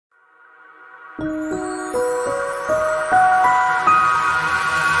Hey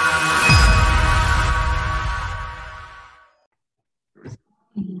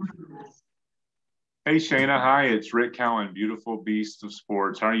Shayna, hi, it's Rick Cowan, Beautiful Beast of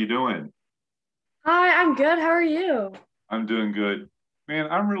Sports. How are you doing? Hi, I'm good. How are you? I'm doing good. Man,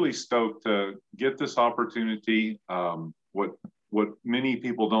 I'm really stoked to get this opportunity. What many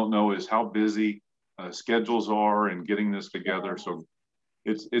people don't know is how busy schedules are and getting this together. So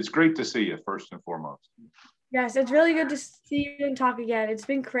it's great to see you first and foremost. Yes, it's really good to see you and talk again. It's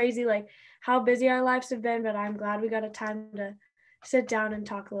been crazy, like how busy our lives have been, but I'm glad we got a time to sit down and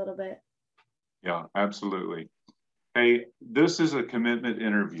talk a little bit. Yeah, absolutely. Hey, this is a commitment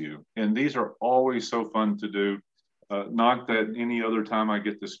interview, and these are always so fun to do. Not that any other time I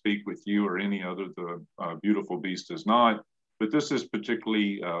get to speak with you or any other the beautiful beast is not, but this is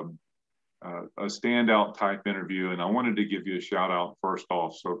particularly a standout type interview, and I wanted to give you a shout out first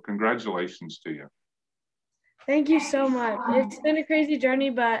off. So congratulations to you. Thank you so much. It's been a crazy journey,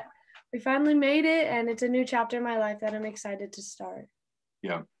 but we finally made it, and it's a new chapter in my life that I'm excited to start.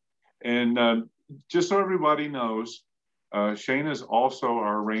 Yeah, and just so everybody knows, Shane is also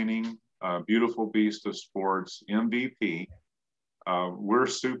our reigning beautiful beast of sports MVP. We're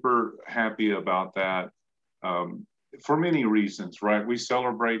super happy about that for many reasons, right? We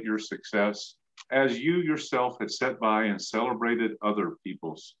celebrate your success as you yourself had set by and celebrated other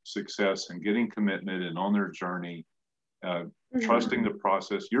people's success and getting commitment and on their journey, trusting the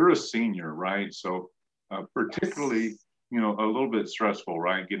process. You're a senior, right? So particularly, a little bit stressful,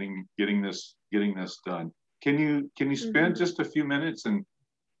 right? Getting this done. Can you spend just a few minutes and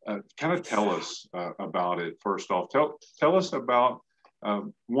kind of tell us about it first off. Tell us about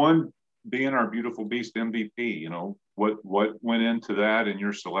one being our beautiful beast MVP. What went into that in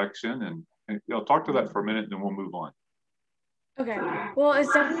your selection, and I'll talk to that for a minute, and then we'll move on. Okay. Well,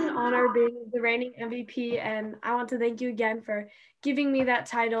 it's definitely an honor being the reigning MVP, and I want to thank you again for giving me that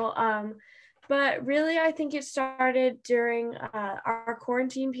title. But really, I think it started during our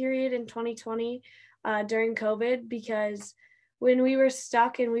quarantine period in 2020 during COVID, because when we were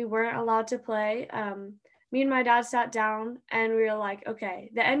stuck and we weren't allowed to play, me and my dad sat down and we were like, okay,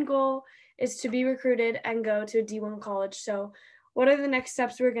 the end goal is to be recruited and go to a D1 college. So, what are the next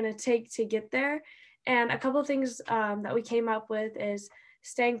steps we're going to take to get there? And a couple of things that we came up with is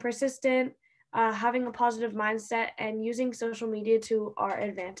staying persistent, having a positive mindset, and using social media to our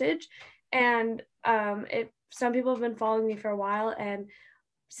advantage. And some people have been following me for a while and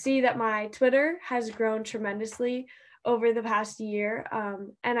see that my Twitter has grown tremendously over the past year.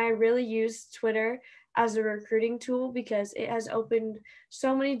 And I really use Twitter as a recruiting tool because it has opened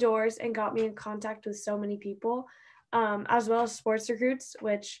so many doors and got me in contact with so many people, as well as sports recruits,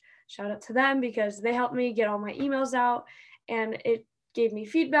 which shout out to them because they helped me get all my emails out and it gave me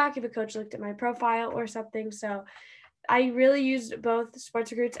feedback if a coach looked at my profile or something. So I really used both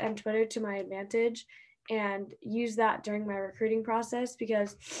sports recruits and Twitter to my advantage and used that during my recruiting process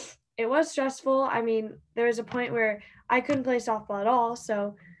because it was stressful. I mean, there was a point where I couldn't play softball at all.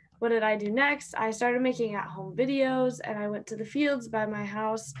 So what did I do next? I started making at-home videos and I went to the fields by my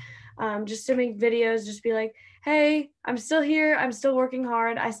house just to make videos, just be like, hey, I'm still here. I'm still working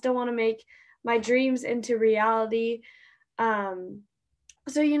hard. I still want to make my dreams into reality. Um,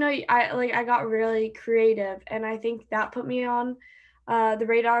 so I got really creative, and I think that put me on the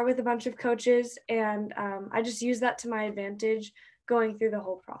radar with a bunch of coaches, and I just used that to my advantage going through the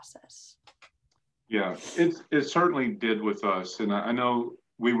whole process. Yeah, it certainly did with us, and I know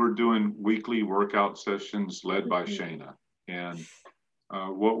we were doing weekly workout sessions led by Mhm. Shayna, and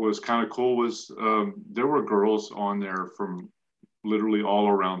what was kind of cool was there were girls on there from literally all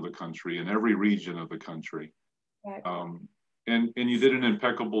around the country in every region of the country. Right. And you did an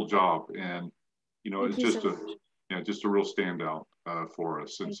impeccable job, and Thank it's you so just a much. just a real standout for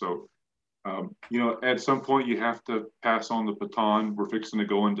us. And so at some point you have to pass on the baton. We're fixing to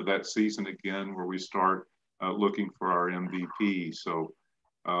go into that season again where we start looking for our MVP. So,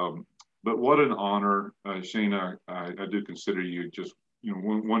 but what an honor, Shayna. I do consider you just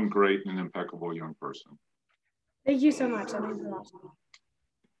one great and impeccable young person. Thank you so much. That means a lot.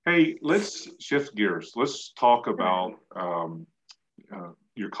 Hey, let's shift gears. Let's talk Okay. about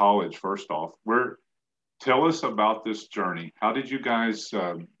your college first off. Where Tell us about this journey. How did you guys,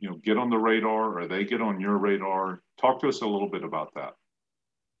 get on the radar, or they get on your radar? Talk to us a little bit about that.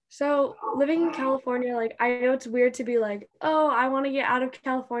 So living in California, like I know it's weird to be like, oh, I want to get out of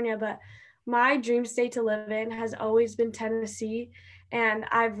California, but my dream state to live in has always been Tennessee. And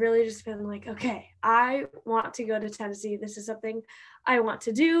I've really just been like, okay, I want to go to Tennessee. This is something I want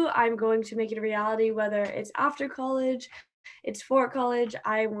to do. I'm going to make it a reality, whether it's after college it's for college.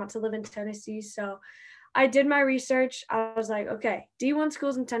 I want to live in Tennessee. So I did my research. I was like, okay, D1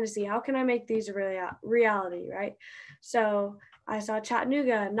 schools in Tennessee, how can I make these a reality, right? So I saw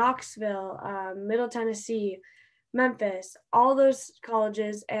Chattanooga, Knoxville, Middle Tennessee, Memphis, all those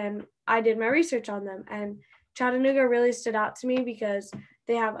colleges, and I did my research on them. And Chattanooga really stood out to me because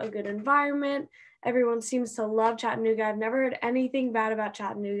they have a good environment. Everyone seems to love Chattanooga. I've never heard anything bad about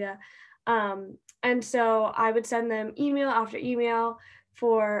Chattanooga. And so I would send them email after email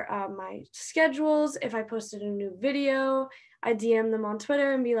for my schedules. If I posted a new video, I DM them on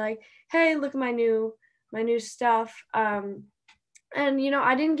Twitter and be like, hey, look at my new stuff. And, you know,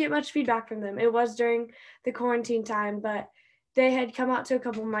 I didn't get much feedback from them. It was during the quarantine time, but they had come out to a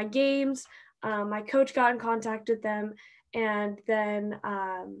couple of my games. My coach got in contact with them. And then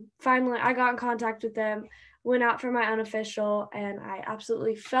finally I got in contact with them, went out for my unofficial, and I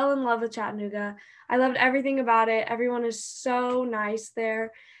absolutely fell in love with Chattanooga. I loved everything about it. Everyone is so nice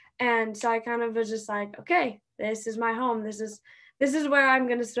there. And so I kind of was just like, okay, this is my home. This is where I'm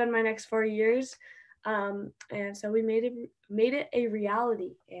going to spend my next 4 years. And so we made it a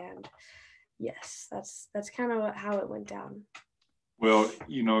reality. And yes, that's kind of how it went down. Well,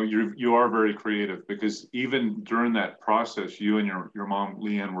 you know, you are very creative, because even during that process, you and your mom,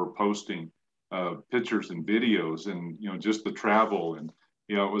 Leanne, were posting pictures and videos, and, you know, just the travel, and,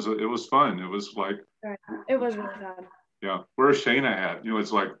 you know, it was fun. It was like, it was really fun. Yeah, where's Shayna at? You know,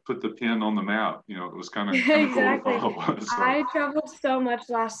 it's like put the pin on the map. You know, it was kind of Exactly. cool to follow us. So. I traveled so much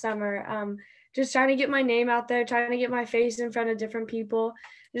last summer, just trying to get my name out there, trying to get my face in front of different people.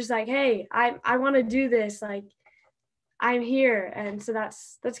 Just like, hey, I want to do this. Like, I'm here. And so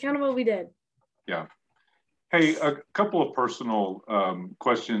that's kind of what we did. Yeah. Hey, a couple of personal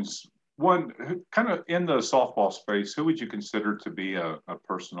questions. One, kind of in the softball space, who would you consider to be a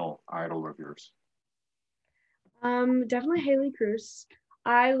personal idol of yours? Definitely Haley Cruz.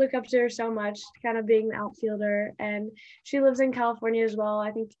 I look up to her so much, kind of being an outfielder, and she lives in California as well.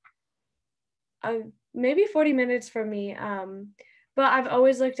 I think maybe 40 minutes from me. But I've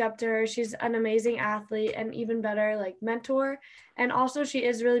always looked up to her. She's an amazing athlete and even better, like, mentor. And also she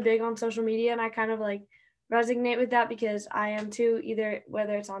is really big on social media, and I kind of like resonate with that because I am too, either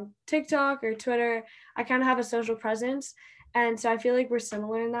whether it's on TikTok or Twitter. I kind of have a social presence. And so I feel like we're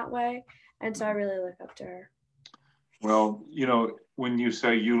similar in that way. And so I really look up to her. Well, you know, when you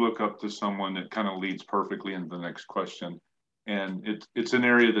say you look up to someone, it kind of leads perfectly into the next question. And it's an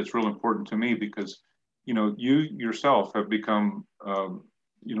area that's real important to me because, you know, you yourself have become,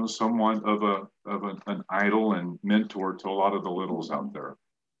 you know, somewhat of an idol and mentor to a lot of the littles out there.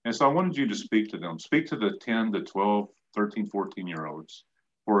 And so I wanted you to speak to them, speak to the 10 to 12, 13, 14-year-olds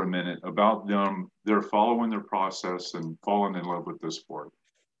for a minute about them. They're following their process and falling in love with this sport.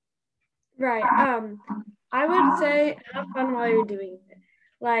 Right. I would say have fun while you're doing it.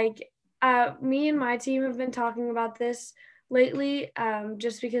 Like, me and my team have been talking about this lately,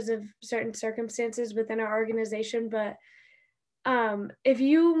 just because of certain circumstances within our organization. But if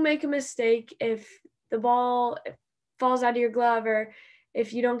you make a mistake, if the ball falls out of your glove, or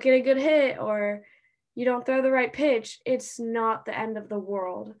if you don't get a good hit, or you don't throw the right pitch, it's not the end of the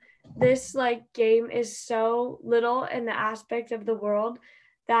world. This, like, game is so little in the aspect of the world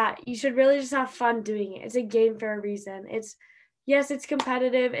that you should really just have fun doing it. It's a game for a reason. Yes, it's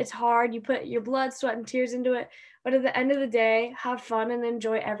competitive. It's hard. You put your blood, sweat, and tears into it. But at the end of the day, have fun and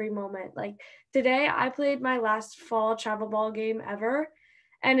enjoy every moment. Like, today, I played my last fall travel ball game ever.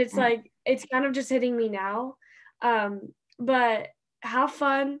 And it's like, it's kind of just hitting me now. But have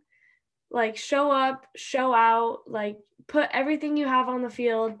fun, like, show up, show out, like, put everything you have on the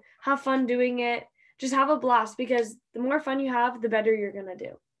field, have fun doing it. Just have a blast, because the more fun you have, the better you're going to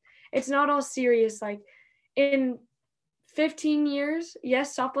do. It's not all serious. Like, in 15 years,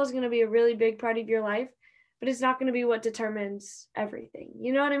 yes, softball is going to be a really big part of your life, but it's not going to be what determines everything.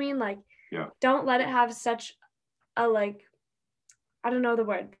 You know what I mean? Like, yeah. Don't let it have such a, like, I don't know the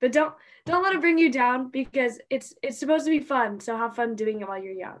word, but don't let it bring you down, because it's supposed to be fun. So have fun doing it while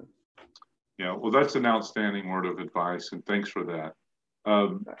you're young. Yeah, well, that's an outstanding word of advice, and thanks for that.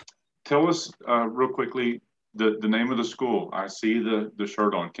 Tell us real quickly the name of the school. I see the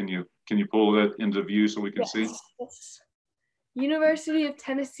shirt on. Can you pull that into view so we can see? Yes. University of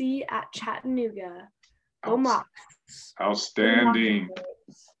Tennessee at Chattanooga. Go Mocs. Outstanding.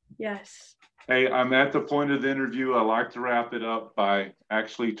 Yes. Hey, I'm at the point of the interview. I like to wrap it up by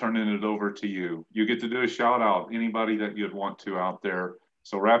actually turning it over to you. You get to do a shout out, anybody that you'd want to out there.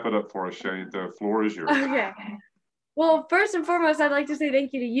 So wrap it up for us, Shay. The floor is yours. Okay. Well, first and foremost, I'd like to say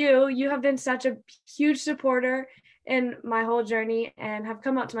thank you to you. You have been such a huge supporter in my whole journey and have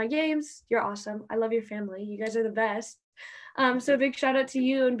come out to my games. You're awesome. I love your family. You guys are the best. So a big shout out to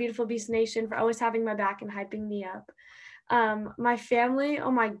you and Beautiful Beast Nation for always having my back and hyping me up. My family,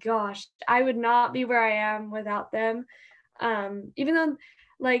 oh my gosh, I would not be where I am without them. Even though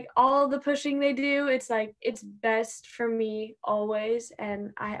like all the pushing they do, it's like it's best for me always,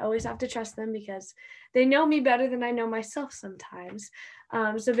 and I always have to trust them because they know me better than I know myself sometimes.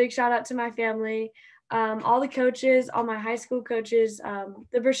 So big shout out to my family, all the coaches, all my high school coaches,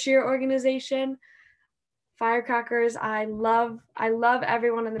 the Brashear organization, Firecrackers. I love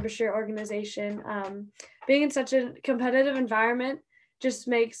everyone in the Brashear organization. Being in such a competitive environment just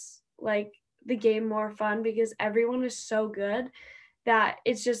makes like the game more fun because everyone is so good that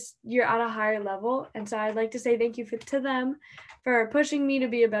it's just you're at a higher level. And so I'd like to say thank you to them for pushing me to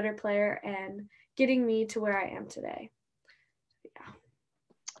be a better player and getting me to where I am today. Yeah.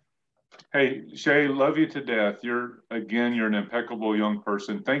 Hey, Shay, love you to death. You're an impeccable young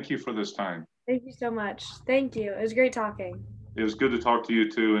person. Thank you for this time. Thank you so much. Thank you. It was great talking. It was good to talk to you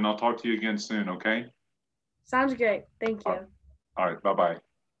too, and I'll talk to you again soon, okay? Sounds great. Thank you. All right, bye-bye.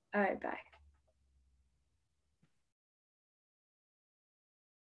 All right, bye.